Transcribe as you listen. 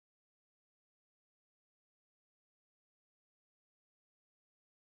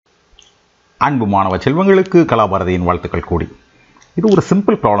அன்பு மாணவ செல்வங்களுக்கு கலாபாரதியின் வாழ்த்துக்கள் கூடி. இது ஒரு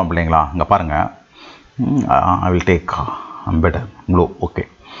சிம்பிள் ப்ராப்ளம் இல்லைங்களா? இங்கே பாருங்கள். I will take better blue. Okay.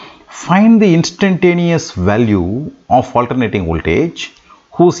 Find the instantaneous value of alternating voltage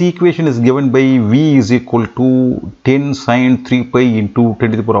whose equation is given by V is equal to 10 sin 3 pi into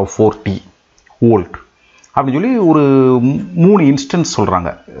 10 to the power of 4t volt. அப்படின்னு சொல்லி ஒரு 3 instance சொல்கிறாங்க.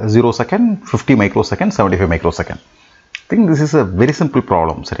 0 second, 50 micro second, 75 micro second. I think this is a very simple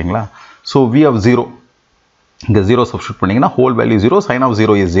problem. சரிங்களா? So V of 0, இந்த 0 substitute பண்ணிங்கன்னா whole value 0, sign of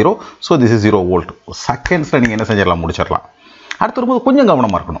 0 is 0. So this is 0 volt. செகண்ட்ஸில் நீங்கள் என்ன செஞ்சிடலாம், முடிச்சிடலாம். அடுத்து வரும்போது கொஞ்சம்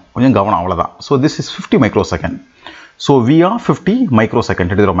கவனமாக இருக்கணும், கொஞ்சம் கவனம், அவ்வளோதான். So this is 50 micro second. So V of 50 micro second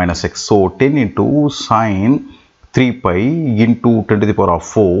 10 to the power -6. So 10 into sin 3 pi into 10 to the power of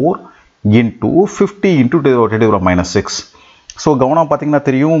 4 into 50 into 10 to the power -6. So கவனம் பார்த்தீங்கன்னா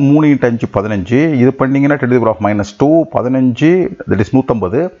தெரியும், 3 × 5 15. இது பண்ணிங்கன்னா 10 to the power of -2 15, that is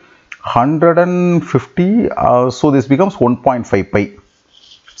 150, 150. So this becomes 1.5 pi.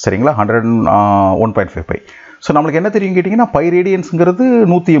 சரிங்களா? 1.5 pi. So நம்மளுக்கு என்ன தெரியும் கேட்டிங்கன்னா, by ரேடியன்ஸுங்கிறது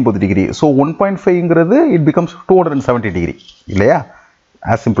 180 degree. So 1.5ங்கிறது it becomes 270 degree இல்லையா?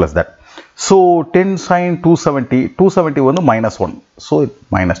 As simple as that. So 10 sin 270 வந்து -1. So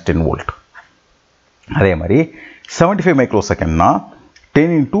 -10 volt. அதே மாதிரி 75 micro செகண்ட்னா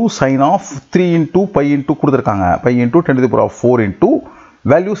 10 into sin of 3 into pi into கொடுத்துருக்காங்க, pi into 10 to the power of 4 into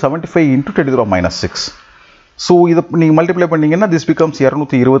value 75 into 10 to the power -6. So இதை நீங்கள் multiply பண்ணிங்கன்னா this becomes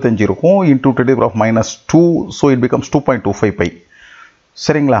 225 இருக்கும் into 10 to the power of -2. So it becomes 2.25 by.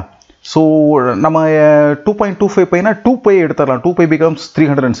 சரிங்களா? So நம்ம 2.25 பைனா 2 by எடுத்துடலாம். 2 by becomes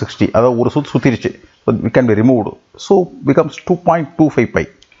 360. அதாவது ஒரு சுற்றிருச்சு. We can be removed. So becomes 2.25 by.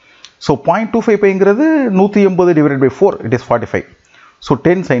 So 0.25 பைங்கிறது 180 divided by 4, it is 45. So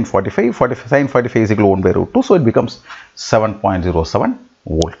 10 sin 45 sin 45 is equal to 1/√2. So it becomes 7.07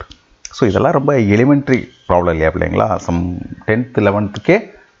 volt. So இதெல்லாம் ரொம்ப elementary problem இல்லையா பிள்ளைங்களா? Some 10th 11thக்கே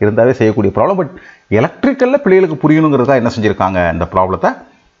இருந்தாவே செய்யக்கூடிய ப்ராப்ளம். பட் எலக்ட்ரிக்கலில் பிள்ளைகளுக்கு புரியணுங்கிறதா என்ன செஞ்சுருக்காங்க, இந்த ப்ராப்ளத்தை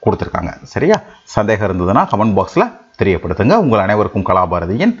கொடுத்துருக்காங்க. சரியா? சந்தேகம் இருந்ததுன்னா கமெண்ட் பாக்ஸில் தெரியப்படுத்துங்க. உங்கள் அனைவருக்கும்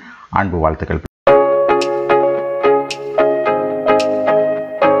கலாபாரதியின் அன்பு வாழ்த்துக்கள்.